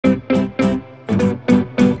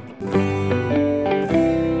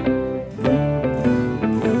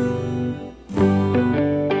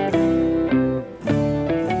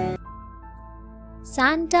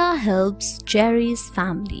helps Jerry's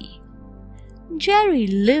family. Jerry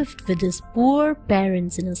lived with his poor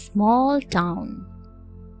parents in a small town.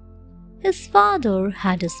 His father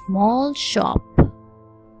had a small shop.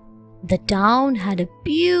 The town had a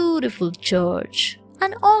beautiful church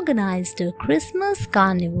and organized a Christmas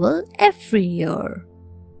carnival every year.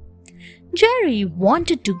 Jerry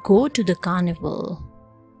wanted to go to the carnival.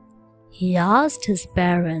 He asked his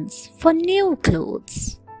parents for new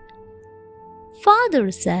clothes. Father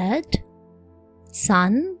said,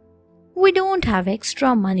 "Son, we don't have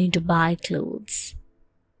extra money to buy clothes.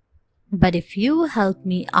 But if you help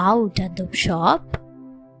me out at the shop,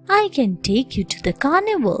 I can take you to the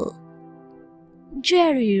carnival."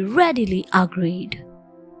 Jerry readily agreed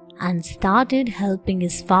and started helping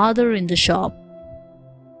his father in the shop.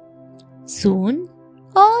 Soon,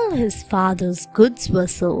 all his father's goods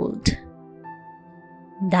were sold.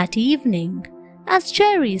 That evening, as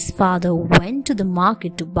Jerry's father went to the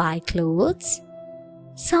market to buy clothes,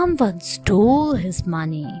 someone stole his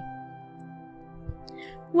money.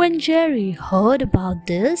 When Jerry heard about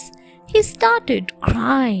this, he started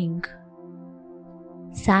crying.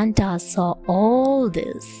 Santa saw all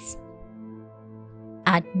this.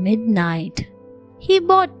 At midnight, he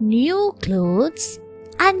bought new clothes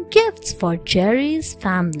and gifts for Jerry's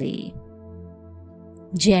family.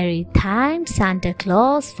 Jerry thanked Santa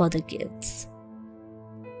Claus for the gifts.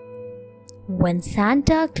 When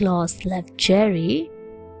Santa Claus left Jerry,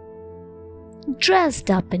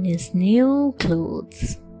 dressed up in his new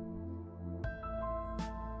clothes.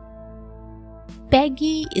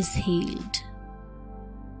 Peggy is healed.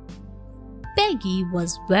 Peggy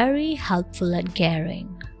was very helpful and caring.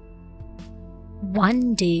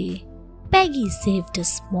 One day, Peggy saved a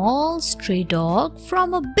small stray dog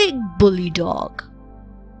from a big bully dog.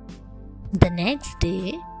 The next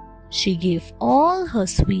day, she gave all her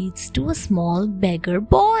sweets to a small beggar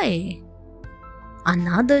boy.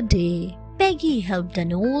 Another day, Peggy helped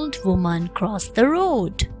an old woman cross the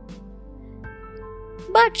road.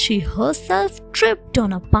 But she herself tripped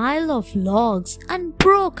on a pile of logs and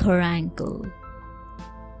broke her ankle.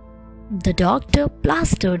 The doctor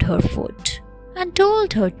plastered her foot and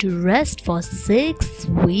told her to rest for 6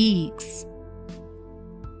 weeks.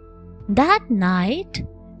 That night,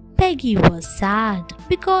 Peggy was sad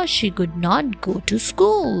because she could not go to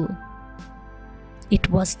school. It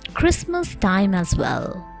was Christmas time as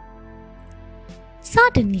well.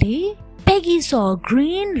 Suddenly, Peggy saw a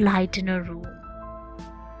green light in her room.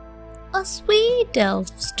 A sweet elf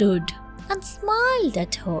stood and smiled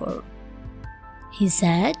at her. He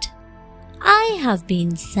said, "I have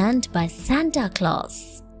been sent by Santa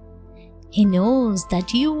Claus. He knows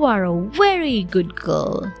that you are a very good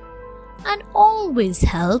girl and always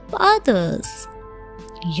help others.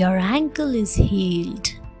 Your ankle is healed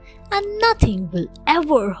and nothing will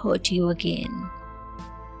ever hurt you again."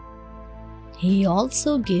 He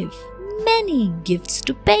also gave many gifts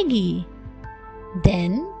to Peggy.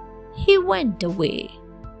 Then he went away.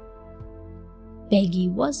 Peggy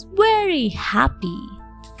was very happy.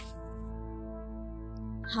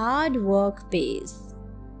 Hard work pays.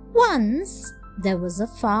 Once there was a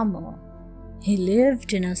farmer. He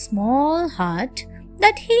lived in a small hut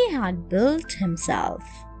that he had built himself.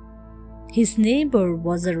 His neighbor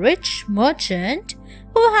was a rich merchant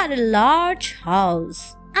who had a large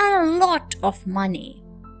house and a lot of money.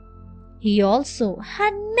 He also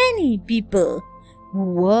had many people who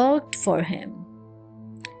worked for him.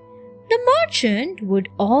 The merchant would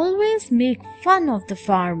always make fun of the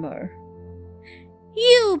farmer.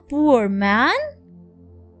 "You poor man!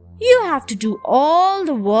 You have to do all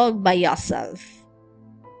the work by yourself."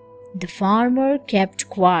 The farmer kept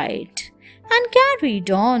quiet and carried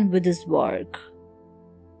on with his work.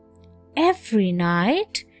 Every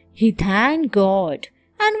night he thanked God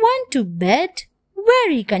and went to bed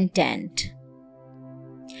very content.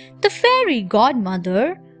 The fairy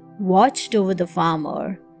godmother watched over the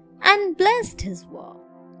farmer and blessed his work.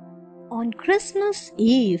 On Christmas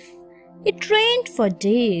Eve, it rained for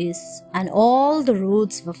days and all the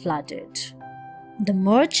roads were flooded. The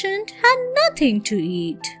merchant had nothing to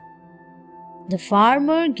eat. The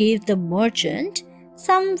farmer gave the merchant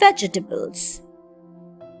some vegetables.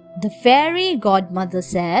 The fairy godmother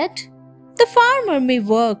said, "The farmer may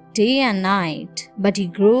work day and night, but he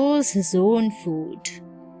grows his own food.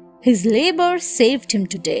 His labor saved him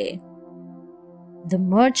today." The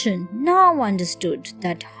merchant now understood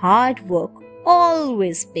that hard work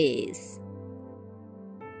always pays.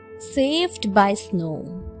 Saved by snow.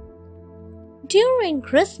 During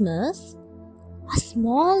Christmas, a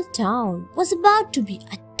small town was about to be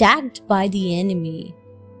attacked by the enemy.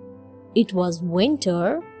 It was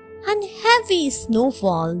winter and heavy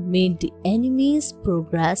snowfall made the enemy's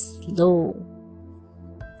progress slow.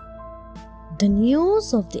 The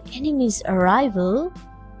news of the enemy's arrival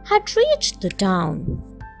had reached the town.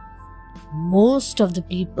 Most of the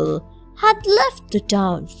people had left the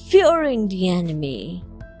town fearing the enemy.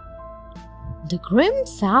 The Grimm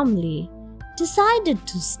family decided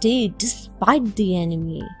to stay despite the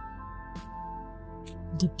enemy.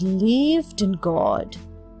 They believed in God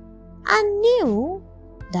and knew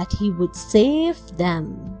that He would save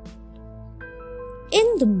them.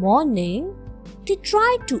 In the morning, they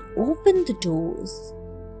tried to open the doors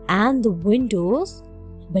and the windows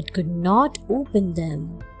but could not open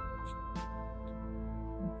them.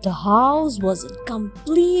 The house was in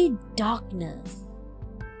complete darkness.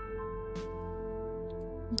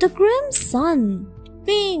 The Grimm's son,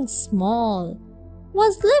 being small,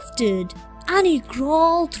 was lifted and he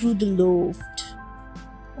crawled through the loft.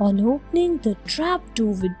 On opening the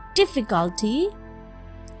trapdoor with difficulty,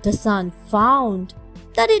 the son found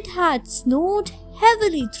that it had snowed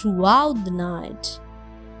heavily throughout the night.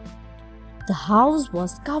 The house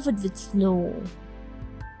was covered with snow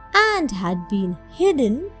and had been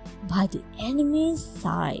hidden by the enemy's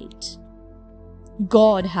sight.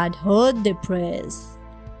 God had heard their prayers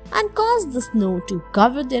and caused the snow to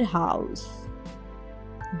cover their house.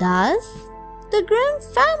 Thus, the Grimm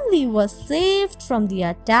family was saved from the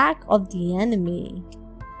attack of the enemy.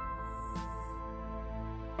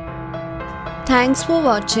 Thanks for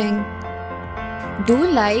watching. Do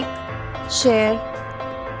like, share,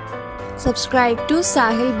 subscribe to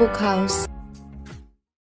Sahil Book House.